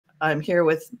I'm here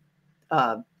with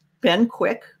Ben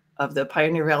Quick of the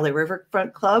Pioneer Valley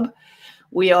Riverfront Club.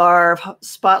 We are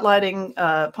spotlighting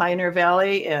Pioneer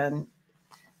Valley and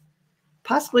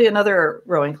possibly another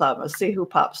rowing club. Let's see who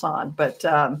pops on, but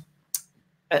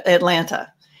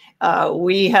Atlanta.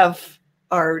 We have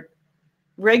our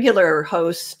regular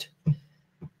host,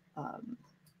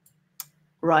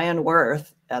 Ryan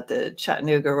Worth at the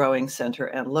Chattanooga Rowing Center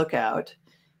and Lookout,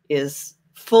 is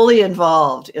fully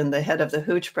involved in the head of the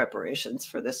hooch preparations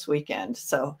for this weekend.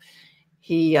 So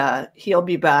he'll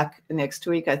be back next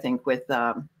week, I think, with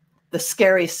the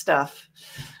scary stuff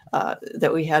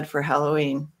that we had for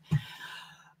Halloween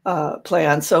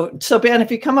planned. So Ben,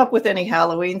 if you come up with any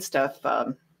Halloween stuff,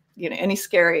 any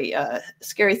scary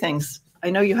things. I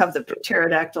know you have the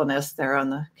pterodactyl nest there on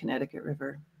the Connecticut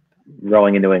River.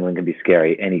 Rowing in New England can be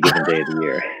scary any given day of the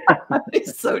year.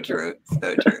 It's so true.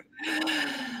 So true.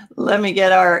 Let me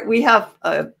get we have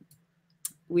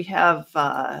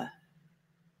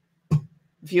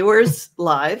viewers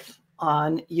live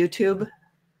on YouTube,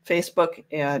 Facebook,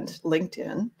 and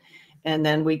LinkedIn. And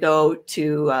then we go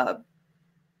to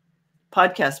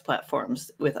podcast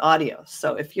platforms with audio.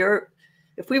 So if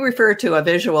we refer to a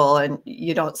visual and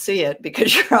you don't see it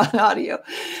because you're on audio,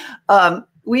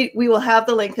 we will have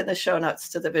the link in the show notes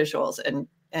to the visuals,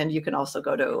 and you can also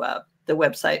go to the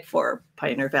website for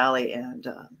Pioneer Valley and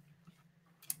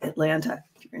Atlanta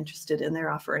if you're interested in their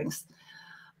offerings.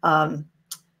 So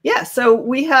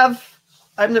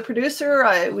I'm the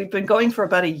producer. We've been going for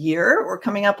about a year. We're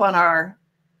coming up on our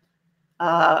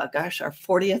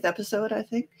 40th episode, I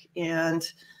think, and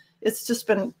it's just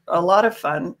been a lot of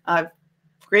fun. I'm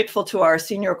grateful to our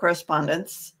senior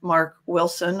correspondents, Mark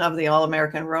Wilson of the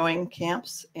All-American Rowing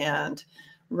Camps and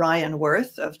Ryan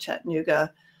Worth of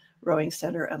Chattanooga Rowing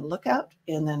Center and Lookout.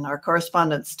 And then our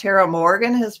correspondents, Tara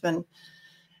Morgan has been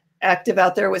active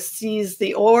out there with Seize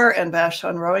the Oar and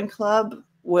Vashon Rowing Club.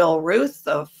 Will Ruth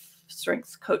of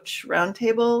Strength Coach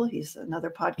Roundtable. He's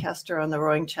another podcaster on the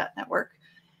Rowing Chat Network.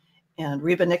 And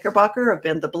Reba Knickerbocker of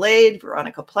Bend the Blade,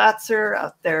 Veronica Platzer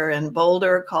out there in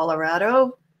Boulder,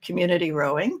 Colorado, community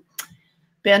rowing.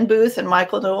 Ben Booth and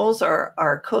Michael Knowles are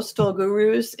our coastal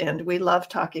gurus, and we love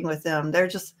talking with them. They're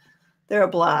a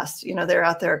blast. They're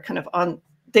out there kind of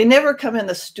they never come in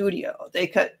the studio.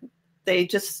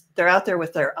 They're out there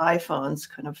with their iPhones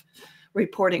kind of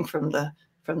reporting from the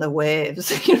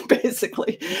waves,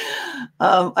 basically.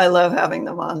 I love having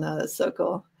them on. It's so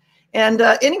cool. And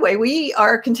anyway, we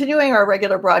are continuing our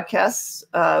regular broadcasts,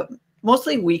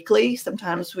 mostly weekly.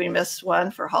 Sometimes we miss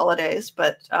one for holidays,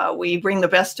 but we bring the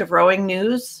best of rowing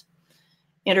news,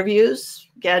 interviews,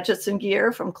 gadgets and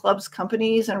gear from clubs,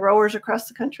 companies, and rowers across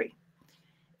the country.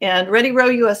 And Ready Row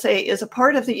USA is a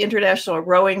part of the International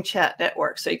Rowing Chat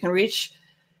Network. So you can reach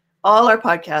all our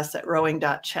podcasts at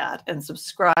rowing.chat and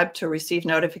subscribe to receive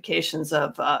notifications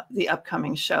of the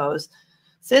upcoming shows.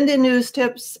 Send in news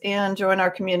tips and join our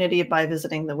community by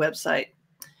visiting the website.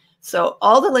 So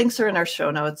all the links are in our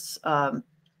show notes.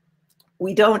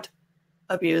 We don't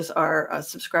abuse our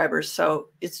subscribers. So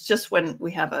it's just when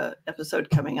we have an episode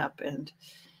coming up, and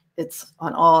it's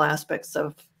on all aspects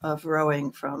of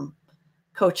rowing, from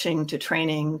coaching to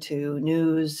training to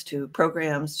news to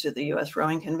programs to the U.S.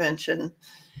 Rowing Convention.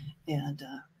 And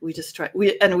we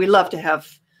love to have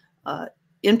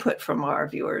input from our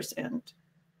viewers and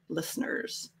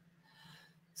listeners.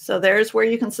 So there's where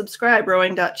you can subscribe,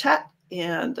 rowing.chat.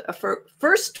 And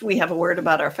first, we have a word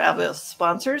about our fabulous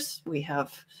sponsors. We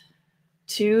have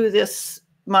two this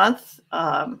month.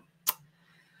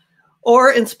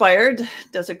 Or Inspired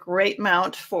does a great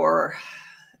mount for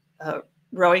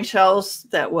rowing shells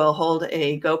that will hold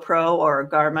a GoPro or a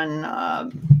Garmin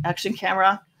action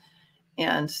camera.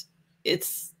 And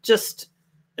it's just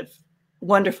a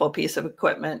wonderful piece of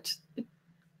equipment.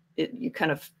 You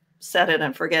kind of set it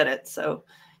and forget it. So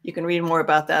you can read more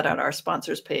about that on our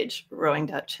sponsors page,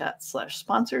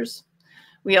 rowing.chat/sponsors.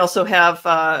 We also have,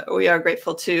 we are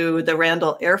grateful to the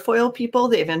Randall Airfoil people.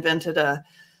 They've invented a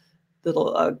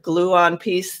little glue-on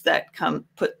piece that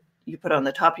you put on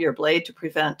the top of your blade to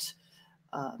prevent,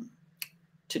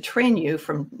 to train you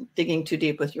from digging too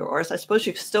deep with your oars. I suppose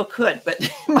you still could, but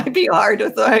it might be hard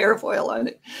with the airfoil on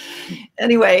it.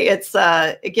 Anyway, it's,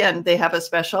 again, they have a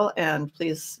special, and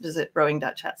please visit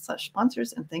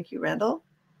rowing.chat/sponsors. And thank you, Randall.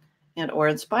 Or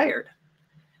Inspired.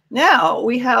 Now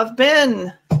we have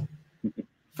Ben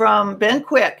from Ben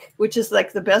Quick, which is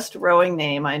like the best rowing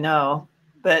name I know.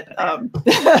 But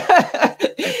I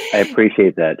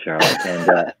appreciate that, Charlotte.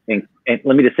 And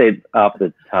let me just say off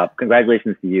the top,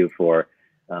 congratulations to you for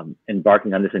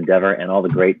embarking on this endeavor and all the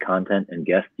great content and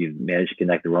guests you've managed to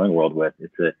connect the rowing world with.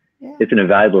 It's an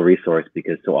invaluable resource,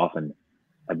 because so often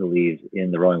I believe,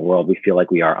 in the rowing world. We feel like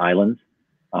we are islands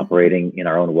operating in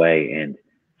our own way, and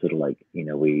sort of like,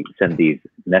 we send these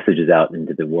messages out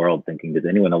into the world thinking, does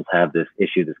anyone else have this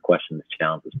issue, this question, this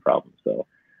challenge, this problem? So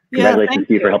congratulations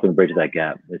to you for helping bridge that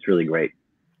gap. It's really great.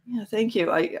 Yeah, thank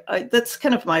you. I that's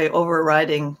kind of my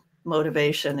overriding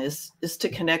motivation is to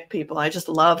connect people. I just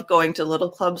love going to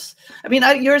little clubs. I mean,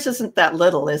 yours isn't that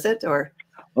little, is it? Or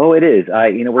oh, it is.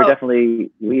 We're definitely,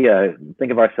 we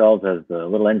think of ourselves as the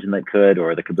little engine that could,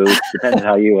 or the caboose, depends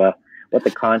how you what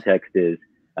the context is.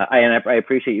 I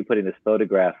appreciate you putting this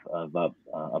photograph of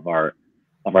our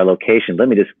location. Let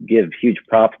me just give huge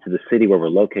props to the city where we're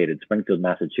located, Springfield,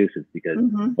 Massachusetts, because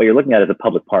what you're looking at is a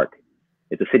public park.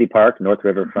 It's a city park, North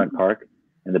Riverfront Park,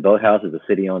 and the boathouse is a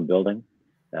city-owned building.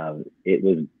 It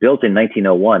was built in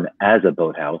 1901 as a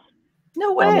boathouse.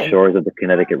 No way. On the shores of the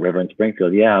Connecticut River in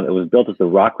Springfield. Yeah, it was built as the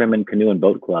Rockrimmon Canoe and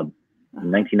Boat Club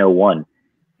in 1901.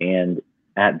 And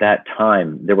at that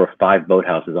time, there were 5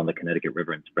 boathouses on the Connecticut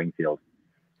River in Springfield.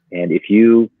 And if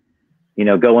you,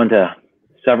 go into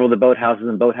several of the boathouses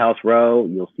in Boathouse Row,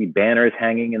 you'll see banners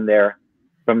hanging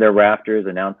from their rafters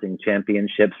announcing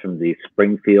championships from the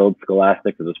Springfield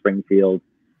Scholastics or the Springfield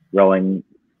rowing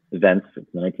events in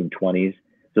the 1920s.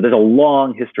 So there's a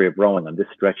long history of rowing on this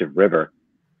stretch of river.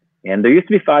 And there used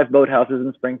to be 5 boathouses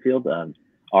in Springfield.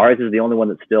 Ours is the only one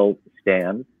that still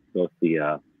stands. Both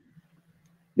the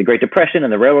Great Depression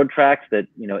and the railroad tracks that,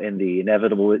 in the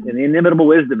inimitable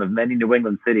wisdom of many New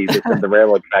England cities, they send the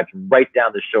railroad tracks right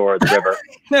down the shore of the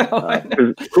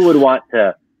river. Who would want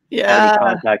to have any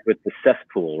contact with the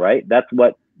cesspool, right? That's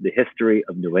what the history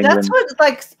of New England. That's what,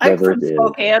 I'm from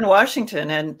Spokane,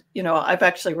 Washington, and I've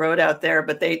actually rowed out there,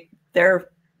 but their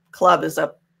club is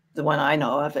up. The one I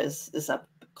know of is up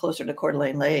closer to Coeur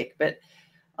d'Alene Lake, but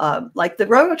the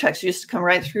railroad tracks used to come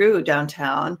right through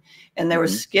downtown, and there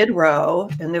was Skid Row,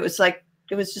 and it was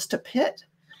just a pit.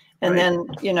 And then,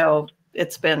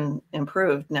 it's been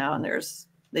improved now, and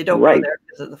they don't go there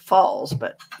because of the falls,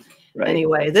 but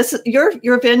anyway, this is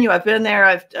your venue. I've been there.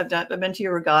 I've been to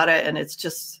your regatta, and it's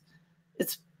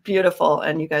beautiful,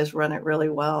 and you guys run it really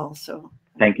well. So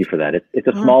thank you for that. It's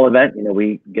a small event.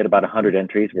 We get about 100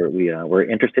 entries. We're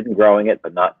interested in growing it,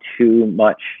 but not too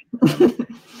much.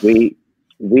 We're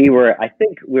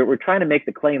trying to make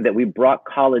the claim that we brought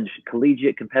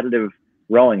collegiate competitive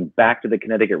rowing back to the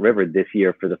Connecticut River this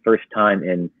year for the first time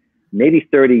in maybe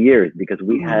 30 years, because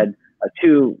we had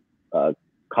 2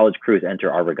 college crews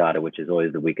enter our regatta, which is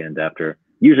always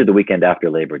usually the weekend after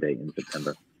Labor Day in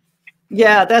September.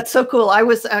 Yeah, that's so cool. I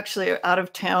was actually out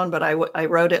of town, but I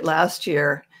rowed it last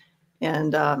year,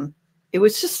 and it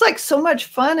was just so much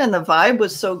fun, and the vibe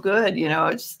was so good.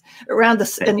 It's around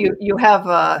the and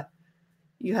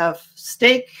you have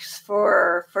steaks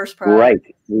for first prize. Right.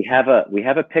 We have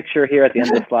a picture here at the end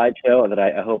of the slideshow that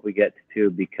I hope we get to,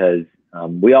 because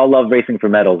we all love racing for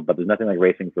medals, but there's nothing like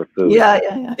racing for food. Yeah.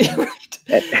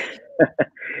 Right.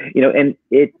 And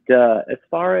as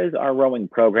far as our rowing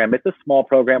program, it's a small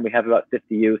program. We have about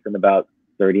 50 youth and about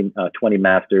 20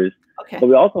 masters. Okay. But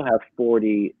we also have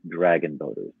 40 dragon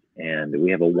boaters, and we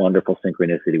have a wonderful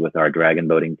synchronicity with our dragon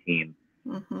boating team.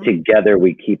 Together,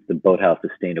 we keep the boathouse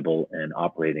sustainable and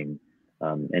operating,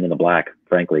 and in the black,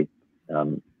 frankly.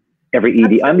 Every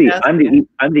ED, I'm the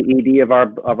ED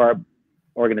of our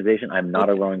organization. I'm not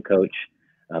a rowing coach,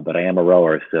 but I am a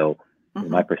rower. So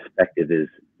my perspective is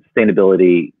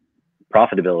sustainability,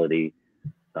 profitability,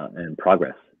 and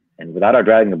progress. And without our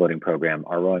dragon boating program,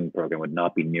 our rowing program would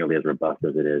not be nearly as robust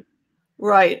as it is.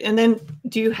 Right. And then,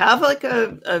 do you have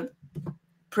a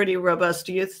pretty robust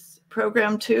youth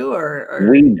program too, or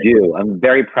we do? I'm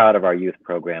very proud of our youth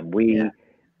program.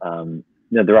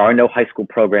 There are no high school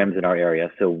programs in our area,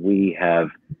 so we have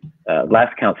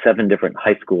last count 7 different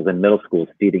high schools and middle schools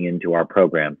feeding into our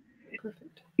program.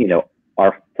 Perfect.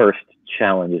 Our first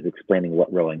challenge is explaining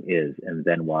what rowing is, and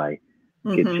then why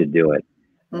kids should do it.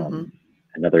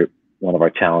 Another one of our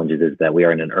challenges is that we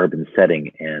are in an urban setting,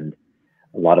 and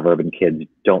a lot of urban kids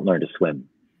don't learn to swim.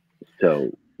 So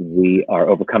we are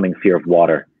overcoming fear of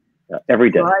water every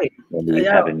day when we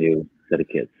have a new set of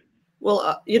kids.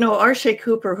 Well, Arshay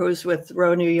Cooper, who's with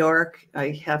Row New York, I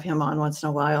have him on once in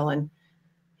a while, and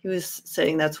he was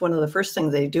saying that's one of the first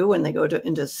things they do when they go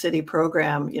into city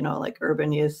program, like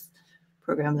urban youth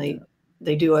program.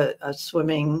 They do a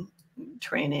swimming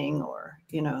training, or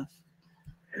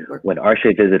When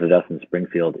Arshay visited us in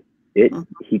Springfield,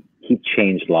 he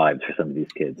changed lives for some of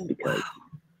these kids, because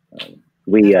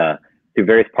we through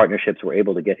various partnerships were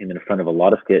able to get him in front of a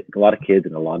lot of kids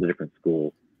in a lot of different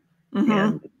schools.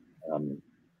 And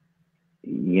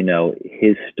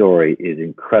his story is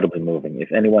incredibly moving.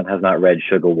 If anyone has not read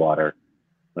Sugar Water,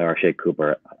 by R.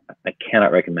 Cooper. I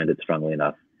cannot recommend it strongly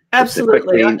enough.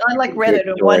 Absolutely. I like read it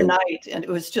in one night, and it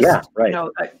was just, you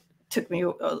know, it took me,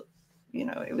 you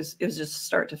know, it was just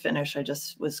start to finish. I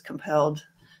just was compelled.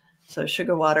 So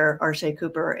Sugarwater, R.C.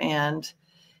 Cooper, and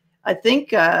I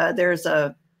think there's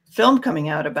a film coming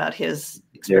out about his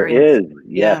experience. There is,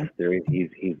 yes. There is.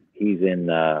 He's in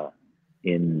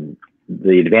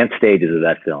the advanced stages of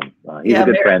that film. He's a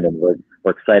good friend, and we're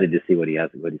excited to see what he's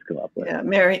come up with. Yeah,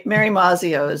 Mary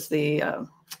Mazzio is the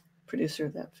producer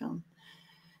of that film.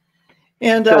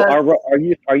 And so our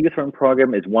youth rowing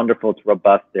program is wonderful. It's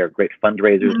robust. They're great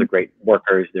fundraisers. They're great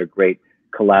workers. They're great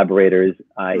collaborators.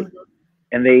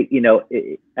 And they, you know,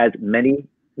 as many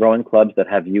rowing clubs that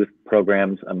have youth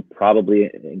programs,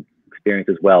 probably experience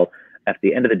as well. At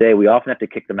the end of the day, we often have to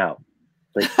kick them out.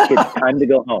 It's like, kids, time to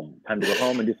go home. Time to go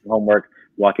home and do some homework.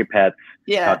 Walk your pets.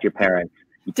 Talk to your parents.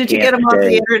 Did you get them off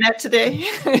the internet today?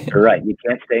 Right. You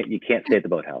can't stay at the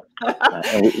boathouse.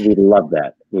 And we love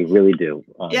that. We really do.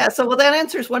 Yeah. So, well, that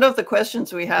answers one of the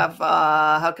questions we have.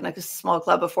 How can a small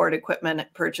club afford equipment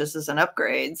purchases and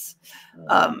upgrades?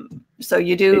 So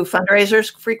you do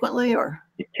fundraisers frequently, or?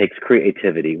 It takes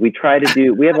creativity. We try to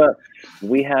do,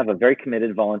 we have a very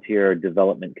committed volunteer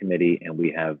development committee, and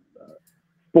we have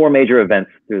 4 major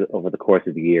events over the course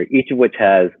of the year, each of which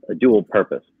has a dual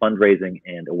purpose, fundraising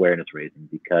and awareness raising,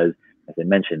 because, as I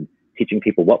mentioned, teaching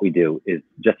people what we do is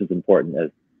just as important as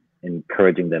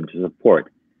encouraging them to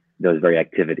support those very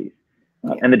activities.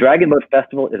 And the Dragon Boat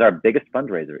Festival is our biggest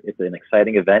fundraiser. It's an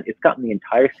exciting event. It's gotten the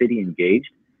entire city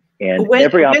engaged, and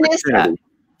every opportunity.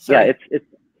 Yeah,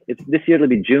 it's this year. It'll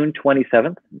be June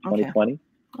 27th, 2020.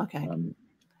 Okay.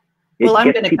 Well,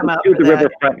 I'm going to come out to the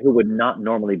riverfront who would not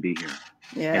normally be here.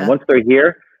 Yeah. And once they're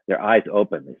here, their eyes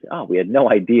open. They say, "Oh, we had no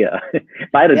idea."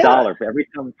 If I had $1 for every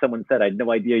time someone said, "I had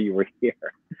no idea you were here,"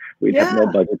 we'd have no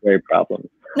budgetary problems.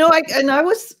 No,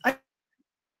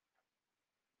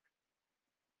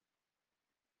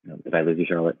 Did I lose you,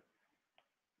 Charlotte?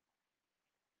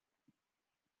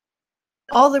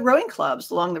 All the rowing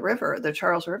clubs along the river, the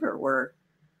Charles River, were,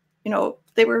 you know,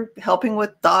 they were helping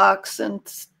with docks and,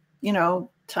 you know,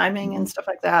 timing and stuff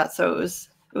like that. So it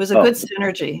was a good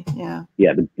synergy. Yeah.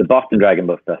 Yeah. The Boston Dragon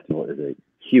Boat Festival is a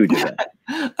huge event.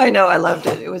 I know. I loved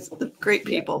it. It was great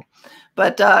people.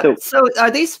 But so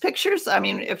are these pictures? I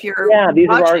mean, if you're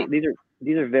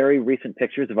these are very recent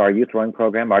pictures of our youth rowing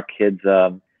program. Our kids,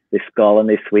 they scull and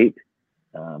they sweep.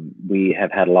 We've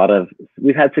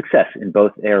had success in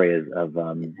both areas of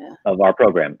our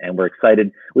program, and we're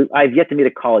excited. I've yet to meet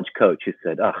a college coach who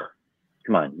said, "Oh,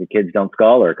 come on, your kids don't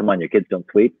scull," or "Come on, your kids don't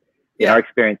sweep." In our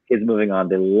experience, kids moving on,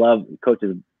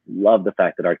 coaches love the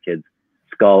fact that our kids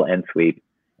scull and sweep.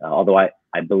 Although I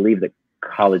believe that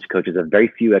college coaches have very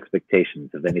few expectations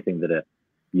of anything that a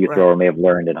youth rower may have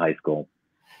learned in high school.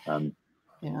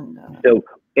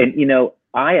 You know,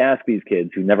 I ask these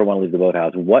kids who never want to leave the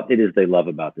boathouse what it is they love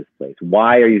about this place.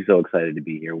 Why are you so excited to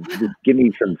be here? Just give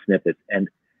me some snippets. And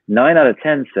 9 out of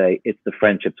 10 say it's the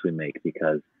friendships we make,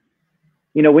 because,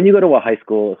 you know, when you go to a high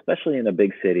school, especially in a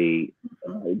big city,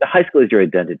 the high school is your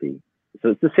identity. So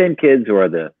it's the same kids who are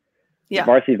the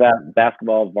varsity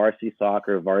basketball, varsity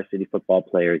soccer, varsity football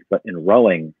players. But in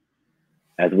rowing,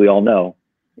 as we all know,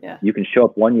 you can show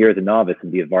up one year as a novice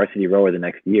and be a varsity rower the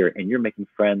next year, and you're making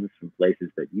friends from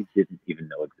places that you didn't even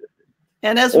know existed.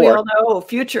 And as we all know,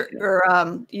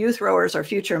 youth rowers are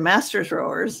future masters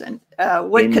rowers. And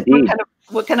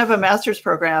what kind of a master's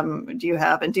program do you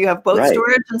have? And do you have boat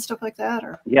storage and stuff like that?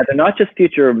 Or? Yeah, they're not just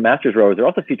future masters rowers; they're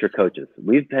also future coaches.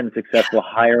 We've been successful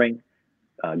hiring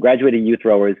graduated youth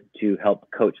rowers to help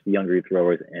coach the younger youth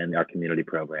rowers in our community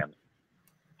programs.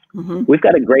 We've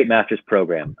got a great master's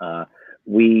program.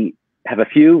 We have a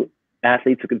few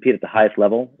athletes who compete at the highest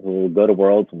level, who will go to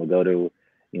Worlds and will go to,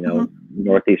 you know,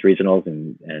 Northeast regionals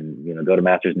and you know, go to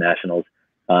Masters Nationals,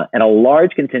 and a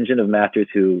large contingent of masters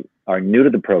who are new to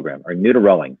the program, are new to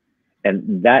rowing,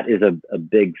 and that is a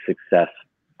big success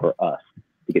for us,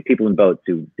 to get people in boats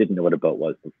who didn't know what a boat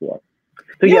was before.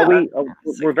 So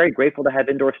we're very grateful to have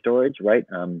indoor storage, right?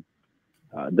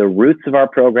 The roots of our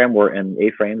program were in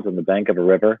A-frames on the bank of a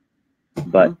river.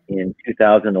 But in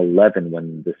 2011,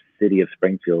 when the city of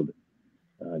Springfield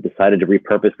decided to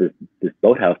repurpose this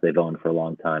boathouse they've owned for a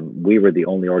long time, we were the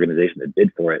only organization that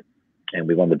bid for it, and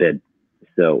we won the bid.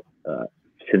 So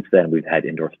since then, we've had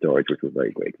indoor storage, which we're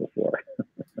very grateful for.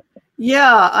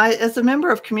 As a member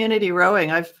of Community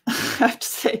Rowing, I have to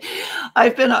say,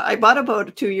 I bought a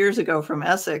boat 2 years ago from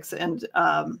Essex, and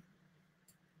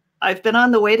I've been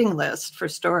on the waiting list for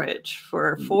storage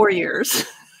for 4 years.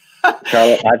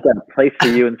 Charlotte, I've got a place for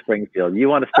you in Springfield. You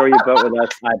want to store your boat with us?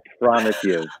 I promise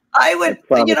you. I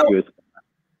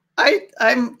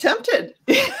I'm tempted.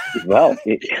 Well,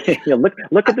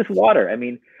 look at this water. I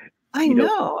mean, I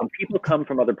know. when people come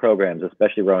from other programs,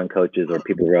 especially rowing coaches or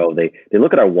people row, they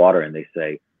look at our water and they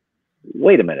say,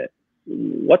 wait a minute,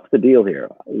 what's the deal here?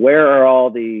 Where are all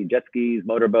the jet skis,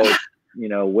 motorboats?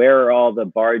 Where are all the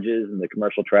barges and the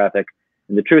commercial traffic?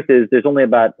 And the truth is, there's only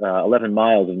about 11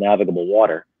 miles of navigable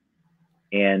water,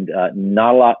 and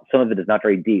not a lot. Some of it is not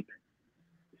very deep.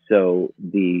 So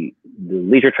the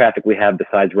leisure traffic we have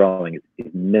besides rowing is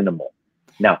minimal.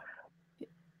 Now,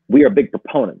 we are big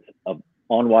proponents of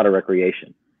on-water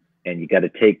recreation, and you got to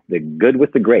take the good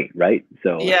with the great, right?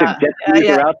 So if jet skis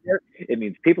are out there, it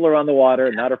means people are on the water,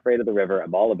 not afraid of the river.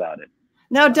 I'm all about it.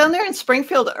 Now, down there in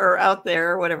Springfield or out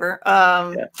there or whatever,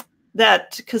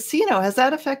 that casino, has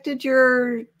that affected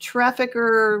your traffic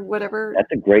or whatever?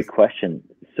 That's a great question.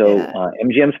 So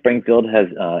MGM Springfield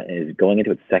is going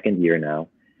into its second year now,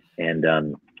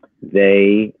 and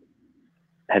they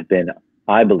have been,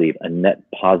 I believe, a net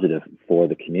positive for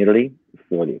the community,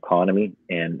 for the economy,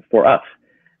 and for us.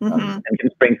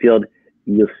 MGM Springfield,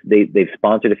 they've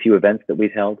sponsored a few events that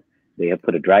we've held. They have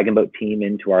put a dragon boat team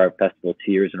into our festival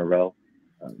 2 years in a row.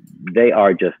 They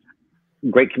are just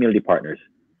great community partners.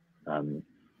 And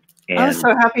I'm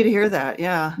so happy to hear that.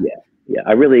 Yeah.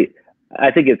 I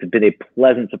think it's been a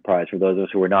pleasant surprise for those of us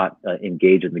who are not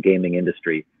engaged in the gaming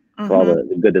industry for all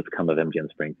the good that's come of MGM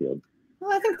Springfield.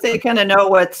 Well, I think they kind of know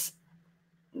what's,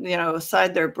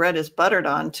 side their bread is buttered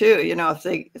on too.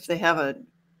 If they have a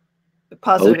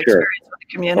positive experience with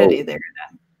the community there.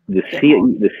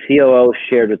 The COO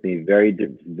shared with me very,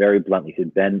 very bluntly. He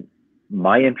said, Ben,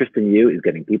 my interest in you is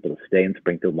getting people to stay in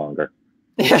Springfield longer.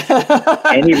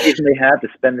 Any reason they have to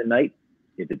spend the night,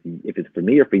 if it's for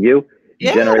me or for you,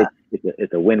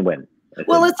 it's a win-win.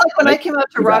 Well, it's like when I came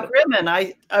out to Rock Rimmon,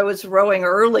 I was rowing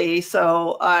early,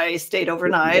 so I stayed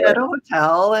overnight at a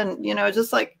hotel, and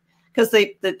just like because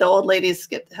the old ladies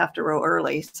have to row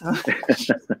early, so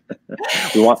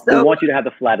we want you to have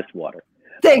the flattest water.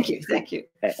 Thank you.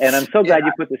 And I'm so glad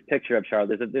you put this picture up,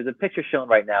 Charlotte. There's a picture shown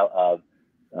right now of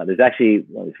there's actually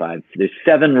five. There's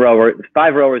 7 rowers,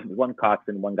 5 rowers, 1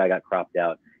 coxswain, 1 guy got cropped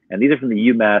out, and these are from the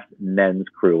UMass men's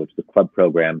crew, which is the club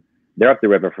program. They're up the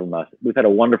river from us. We've had a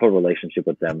wonderful relationship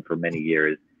with them for many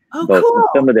years. Oh, cool.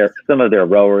 Some of their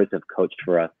rowers have coached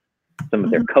for us. Some of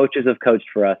their coaches have coached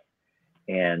for us.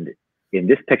 And in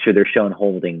this picture, they're shown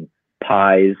holding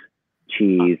pies,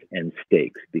 cheese, and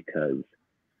steaks, because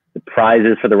the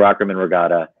prizes for the Rock Rimmon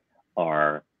Regatta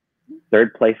are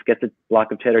 3rd place gets a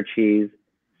block of cheddar cheese,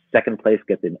 2nd place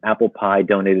gets an apple pie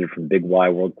donated from Big Y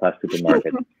World Class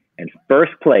Supermarket, and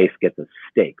 1st place gets a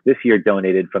steak. This year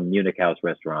donated from Munich House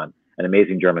Restaurant, an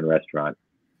amazing German restaurant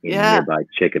in nearby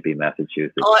Chicopee,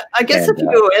 Massachusetts. Well, I guess if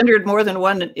you entered more than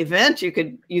one event, you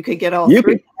could get all 3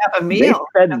 and have a meal.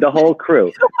 They fed the whole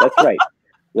crew. That's right.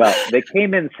 Well, they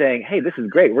came in saying, "Hey, this is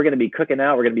great. We're going to be cooking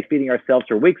out. We're going to be feeding ourselves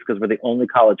for weeks because we're the only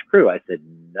college crew." I said,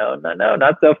 "No,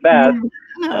 not so fast."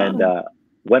 And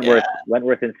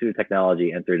Wentworth Institute of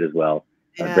Technology entered as well.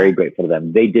 I'm very grateful to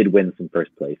them. They did win some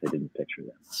 1st place. I didn't picture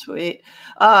them. Sweet.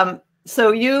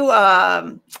 So you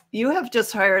have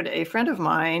just hired a friend of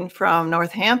mine from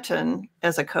Northampton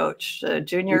as a coach,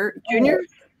 junior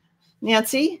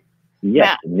Nancy.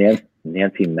 Yes,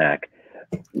 Nancy Mack.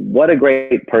 What a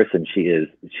great person she is.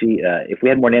 She, if we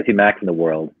had more Nancy Macks in the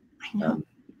world,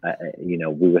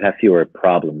 we would have fewer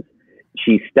problems.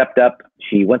 She stepped up.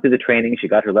 She went through the training. She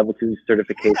got her level 2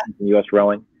 certification in U.S.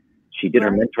 rowing. She did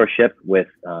her mentorship with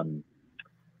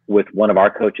one of our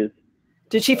coaches.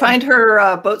 Did she find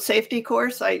her boat safety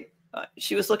course?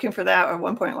 She was looking for that at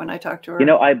one point when I talked to her. I'm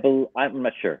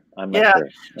not sure. I'm not sure.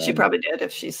 She probably did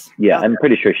if she's. Yeah, I'm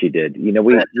pretty sure she did. We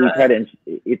try to.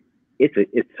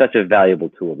 It's such a valuable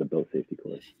tool, the boat safety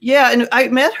course. Yeah, and I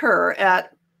met her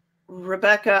at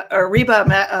Reba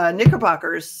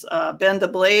Knickerbocker's Bend the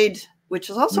Blade, which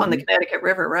is also on the Connecticut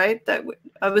River, right? But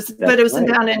it was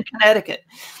down in Connecticut.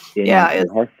 In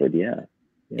Hartford, yeah.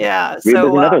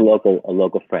 So another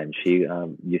local friend. She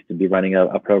used to be running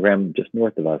a program just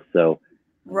north of us. So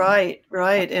right,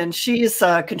 and she's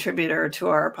a contributor to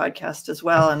our podcast as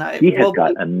well. And she has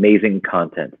got amazing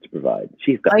content to provide.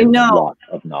 She's got a lot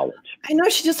of knowledge. I know.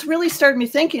 She just really started me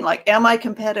thinking, like, am I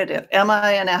competitive? Am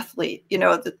I an athlete?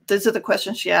 These are the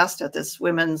questions she asked at this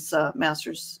women's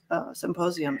masters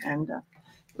symposium, and.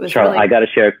 Charlotte, I got to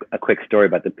share a quick story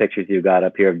about the pictures you got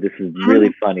up here. This is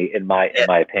really funny in my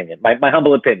opinion, my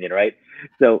humble opinion, right?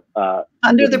 So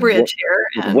under the bridge here,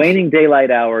 with waning daylight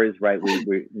hours, right?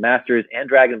 We masters and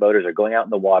dragon boaters are going out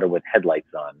in the water with headlights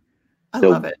on. I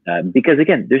love it because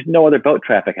again, there's no other boat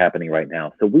traffic happening right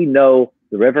now, so we know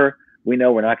the river. We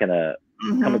know we're not going to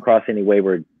come across any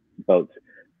wayward boats.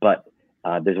 but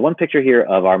there's one picture here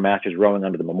of our masters rowing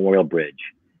under the Memorial Bridge.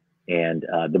 And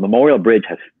the Memorial Bridge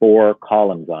has 4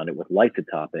 columns on it with lights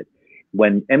atop it.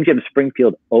 When MGM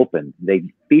Springfield opened, they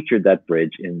featured that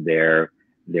bridge in their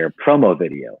promo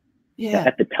video. Yeah.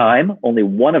 At the time, only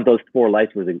one of those 4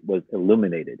 lights was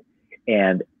illuminated.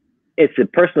 And it's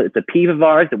a peeve of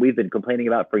ours that we've been complaining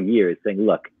about for years, saying,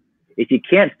 look, if you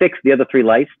can't fix the other 3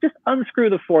 lights, just unscrew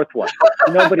the 4th one.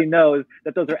 Nobody knows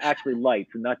that those are actually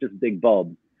lights and not just big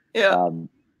bulbs. Yeah.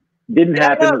 Didn't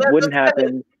happen. Wouldn't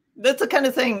happen. That's the kind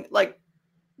of thing, like,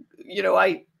 you know,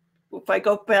 if I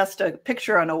go past a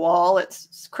picture on a wall,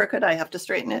 it's crooked, I have to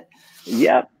straighten it.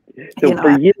 Yeah. So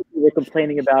for years we were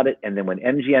complaining about it, and then when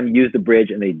MGM used the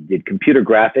bridge and they did computer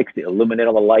graphics to illuminate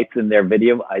all the lights in their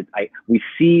video, we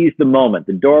seized the moment.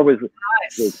 The door was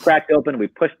cracked open, and we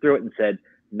pushed through it and said,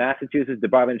 Massachusetts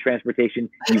Department of Transportation,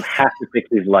 you have to fix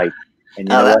these lights. And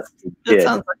you know what?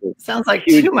 That sounds like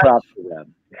too much.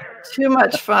 Too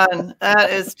much fun. That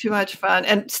is too much fun.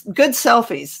 And good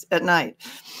selfies at night.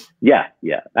 Yeah,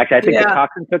 yeah. Actually, I think the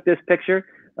coxswain took this picture,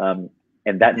 and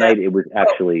that night it was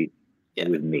actually it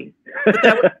was me.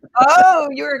 Oh,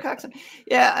 you were a coxswain.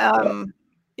 Yeah.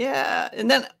 Yeah.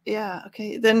 And then,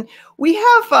 okay. Then we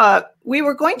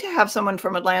were going to have someone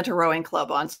from Atlanta Rowing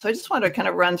Club on. So I just want to kind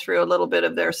of run through a little bit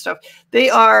of their stuff. They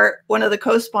are one of the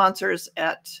co-sponsors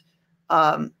at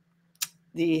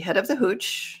the Head of the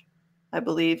Hooch. I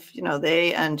believe, you know,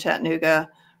 they and Chattanooga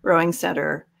Rowing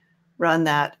Center run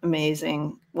that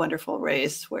amazing, wonderful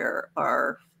race where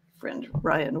our friend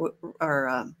Ryan,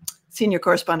 our senior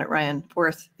correspondent Ryan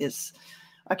Worth, is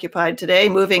occupied today,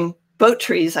 moving boat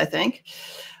trees, I think.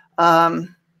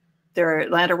 They're at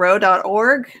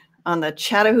atlantarow.org on the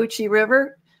Chattahoochee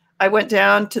River. I went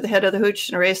down to the Head of the Hooch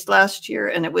and raced last year,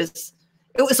 and it was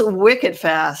a wicked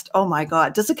fast. Oh my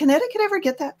God. Does the Connecticut ever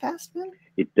get that fast, Ben?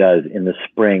 It does. In the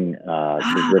spring,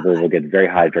 the river will get very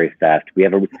high, very fast. We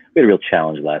had a real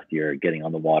challenge last year getting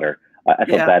on the water. I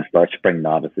felt bad for our spring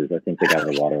novices. I think they got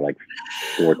in the water like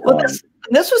 4 times.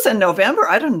 This was in November.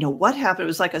 I don't know what happened. It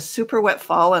was like a super wet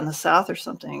fall in the south or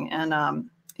something, and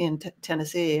in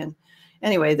Tennessee. And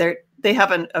anyway, they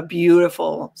have a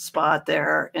beautiful spot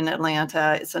there in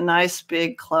Atlanta. It's a nice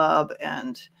big club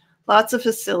and lots of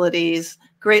facilities.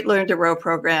 Great Learn to Row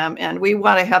program, and we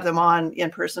want to have them on in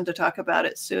person to talk about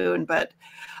it soon. But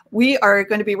we are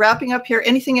going to be wrapping up here.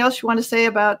 Anything else you want to say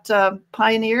about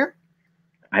Pioneer?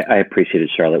 I appreciate it,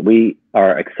 Charlotte. We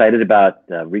are excited about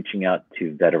reaching out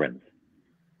to veterans.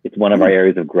 It's one of our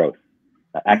areas of growth.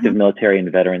 Active military and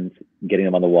veterans, getting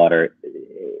them on the water.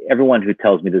 Everyone who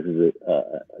tells me this is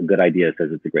a good idea says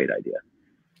it's a great idea.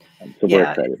 So we're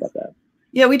excited about that.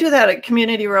 Yeah, we do that at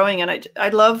Community Rowing, and I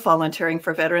love volunteering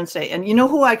for Veterans Day. And you know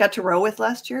who I got to row with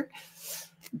last year?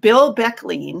 Bill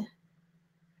Beckline,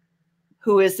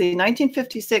 who is the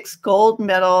 1956 gold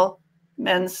medal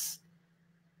men's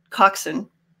coxswain.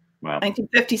 Wow.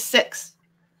 1956.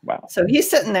 Wow. So he's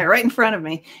sitting there right in front of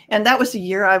me. And that was the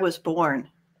year I was born.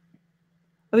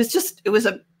 It was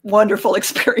a wonderful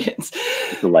experience.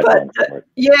 It's a lifetime sport.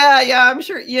 Yeah, I'm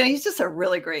sure. Yeah, he's just a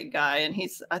really great guy. And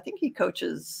I think he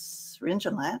coaches Ringe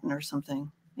and Latin or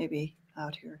something, maybe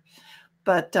out here.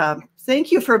 But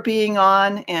thank you for being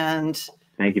on, and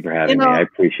thank you for having me. I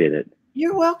appreciate it.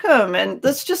 You're welcome. And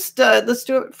let's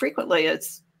do it frequently.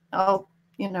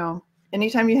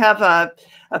 Anytime you have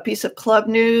a piece of club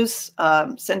news,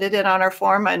 send it in on our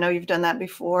form. I know you've done that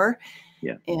before.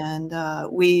 Yeah.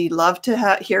 And we love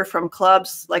to hear from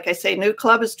clubs. Like I say, new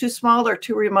club is too small or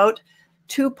too remote,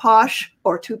 too posh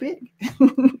or too big.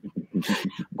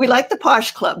 We like the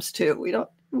posh clubs too. We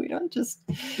don't just.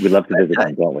 We love to visit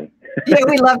them, don't we? Yeah,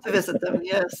 we love to visit them.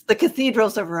 Yes, the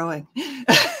cathedrals of rowing.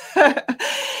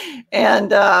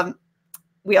 And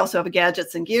we also have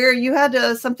gadgets and gear. You had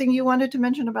something you wanted to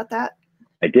mention about that?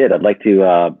 I did. I'd like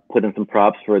to put in some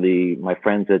props for my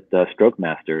friends at Stroke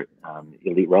Master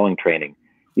Elite Rowing Training.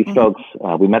 These folks,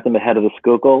 we met them ahead of the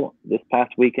Schuylkill this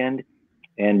past weekend,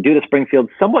 and due to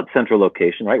Springfield's somewhat central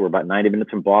location, right? We're about 90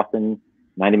 minutes from Boston,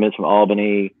 90 minutes from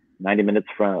Albany, 90 minutes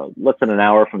from less than an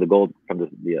hour from the Gold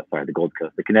Coast,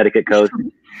 the Connecticut coast.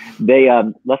 They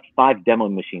left 5 demo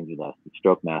machines with us, the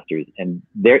Stroke Masters, and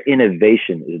their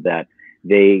innovation is that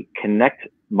they connect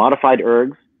modified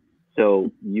ergs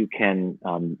so you can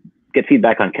get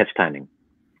feedback on catch timing.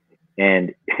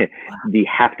 And the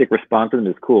haptic response to them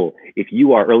is cool. If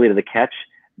you are early to the catch,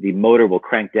 the motor will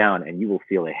crank down and you will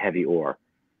feel a heavy oar.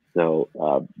 So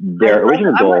their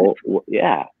original goal,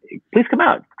 please come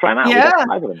out, try them out. Yeah.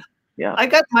 Yeah, I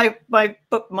got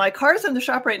my car's in the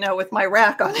shop right now with my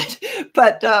rack on it,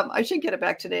 but I should get it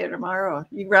back today or tomorrow.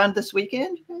 You around this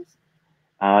weekend, you guys?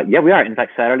 Yeah, we are. In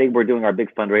fact, Saturday we're doing our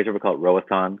big fundraiser. We call it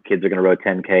Row-a-thon. Kids are going to row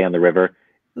 10K on the river,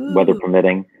 weather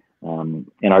permitting. And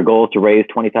our goal is to raise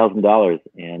 $20,000.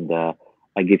 And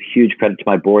I give huge credit to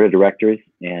my board of directors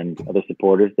and other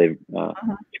supporters. They've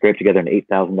scraped together an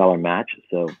 $8,000 match.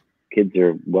 So kids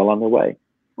are well on their way.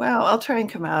 Wow, I'll try and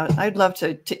come out. I'd love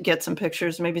to get some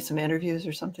pictures, maybe some interviews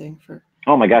or something for.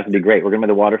 Oh my gosh, it'd be great. We're going to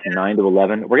be in the water from 9 to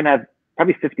 11. We're going to have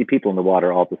probably 50 people in the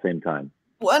water all at the same time.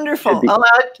 Wonderful. I'll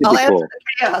add to the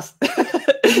chaos.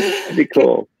 It'd be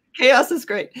cool. Chaos is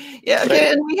great. Yeah.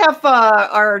 Okay. And we have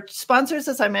our sponsors,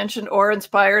 as I mentioned, Awe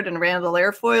Inspired and Randall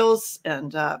Airfoils.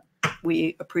 And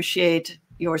we appreciate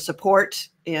your support.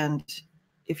 And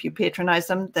if you patronize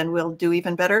them, then we'll do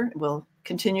even better. We'll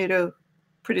continue to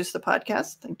produce the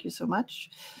podcast. Thank you so much.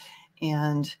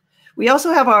 And we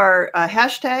also have our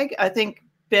hashtag. I think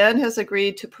Ben has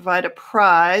agreed to provide a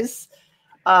prize.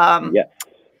 Yes.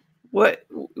 What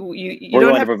you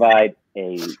don't have to provide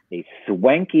a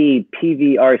swanky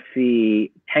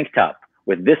PVRC tank top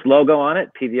with this logo on it.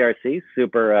 PVRC,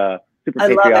 super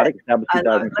patriotic. Established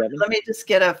 2007. Let me just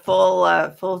get a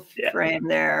full frame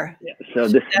there. Yeah. So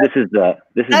this is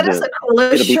the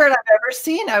coolest shirt I've ever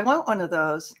seen. I want one of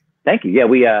those. Thank you.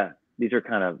 Yeah, these are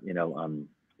kind of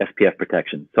SPF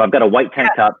protection. So I've got a white tank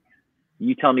top.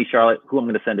 You tell me, Charlotte, who I'm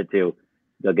going to send it to.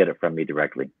 They'll get it from me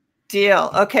directly.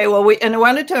 Deal. Okay. Well, I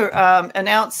wanted to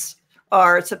announce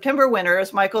our September winner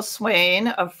is Michael Swain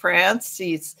of France.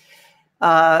 He's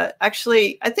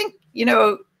actually, I think,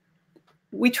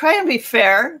 we try and be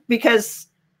fair because,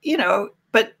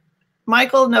 but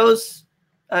Michael knows,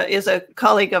 is a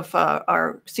colleague of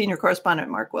our senior correspondent,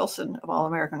 Mark Wilson of All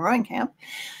American Rowing Camp.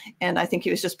 And I think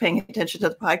he was just paying attention to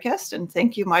the podcast. And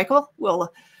thank you, Michael.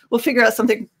 We'll figure out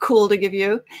something cool to give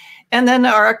you. And then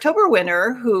our October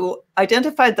winner, who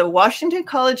identified the Washington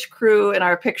College crew in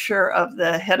our picture of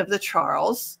the head of the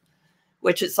Charles,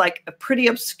 which is like a pretty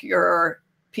obscure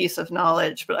piece of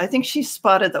knowledge, but I think she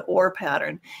spotted the oar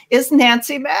pattern, is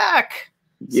Nancy Mack.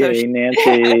 Yay,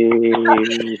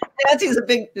 Nancy.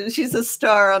 She's a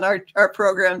star on our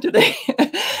program today.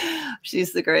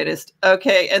 She's the greatest.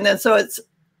 Okay. And then so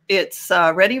it's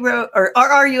Ready Row, or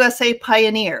RRUSA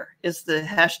Pioneer is the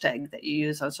hashtag that you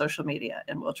use on social media,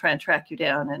 and we'll try and track you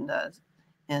down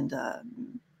and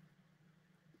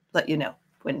let you know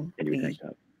when we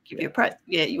give you a prize.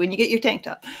 Yeah, when you get your tank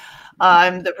top.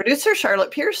 I'm the producer, Charlotte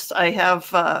Pierce. I have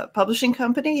a publishing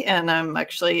company, and I'm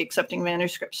actually accepting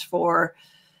manuscripts for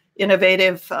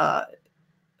innovative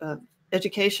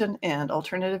education and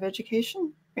alternative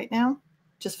education right now.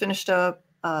 Just finished a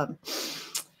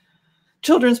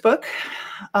children's book.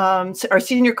 Our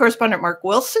senior correspondent, Mark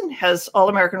Wilson, has All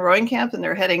American Rowing Camp, and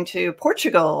they're heading to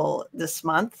Portugal this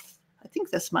month, I think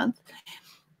this month.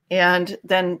 And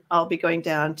then I'll be going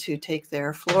down to take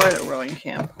their Florida rowing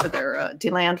camp, or their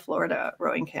DeLand, Florida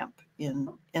rowing camp in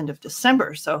end of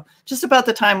December. So just about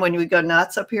the time when we go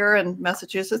nuts up here in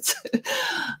Massachusetts,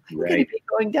 I'm going to be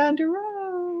going down to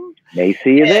row. May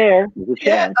see you there.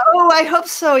 Yeah. Oh, I hope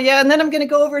so. Yeah. And then I'm going to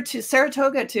go over to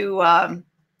Saratoga to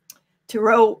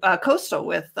row coastal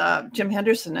with Jim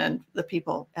Henderson and the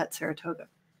people at Saratoga.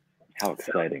 How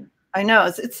exciting. I know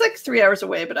it's like 3 hours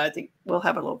away, but I think we'll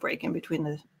have a little break in between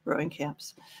the rowing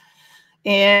camps.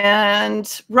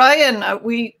 And Ryan,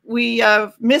 we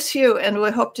miss you, and we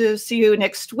hope to see you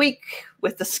next week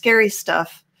with the scary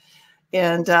stuff.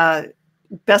 And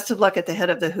best of luck at the head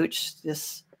of the Hooch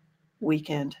this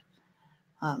weekend.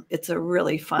 It's a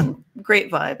really fun,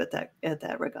 great vibe at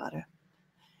that regatta.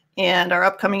 And our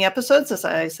upcoming episodes, as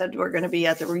I said, we're going to be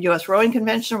at the U.S. Rowing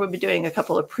Convention. We'll be doing a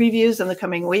couple of previews in the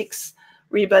coming weeks.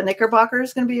 Reba Knickerbocker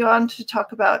is going to be on to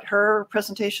talk about her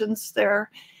presentations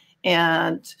there,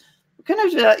 and kind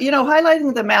of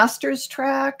highlighting the Masters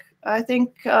track. I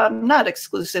think not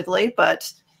exclusively,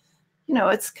 but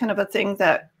it's kind of a thing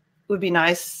that would be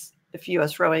nice if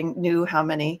U.S. Rowing knew how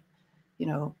many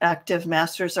active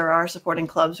Masters there are supporting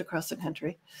clubs across the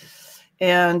country.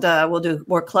 And we'll do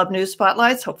more club news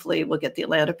spotlights. Hopefully, we'll get the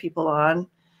Atlanta people on.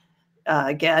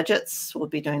 Gadgets. We'll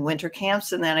be doing winter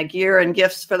camps, and then a gear and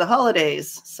gifts for the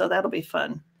holidays. So that'll be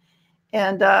fun.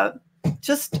 And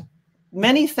just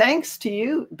many thanks to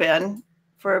you, Ben,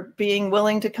 for being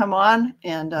willing to come on.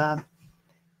 And I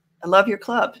love your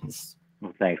club.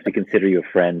 Well, thanks. We consider you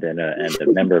a friend and a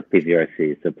member of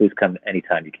PVRC. So please come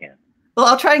anytime you can. Well,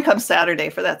 I'll try and come Saturday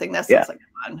for that thing. That sounds like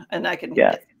fun. And I can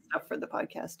get stuff for the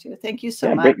podcast too. Thank you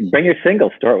so much. Bring your single.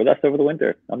 Store it with us over the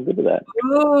winter. I'm good with that.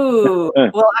 Ooh.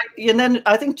 Well, and then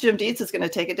I think Jim Dietz is going to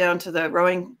take it down to the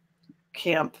rowing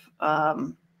camp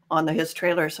on his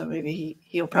trailer. So maybe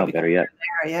he'll probably better yet.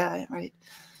 There. Yeah, right.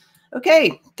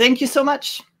 Okay. Thank you so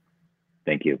much.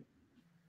 Thank you.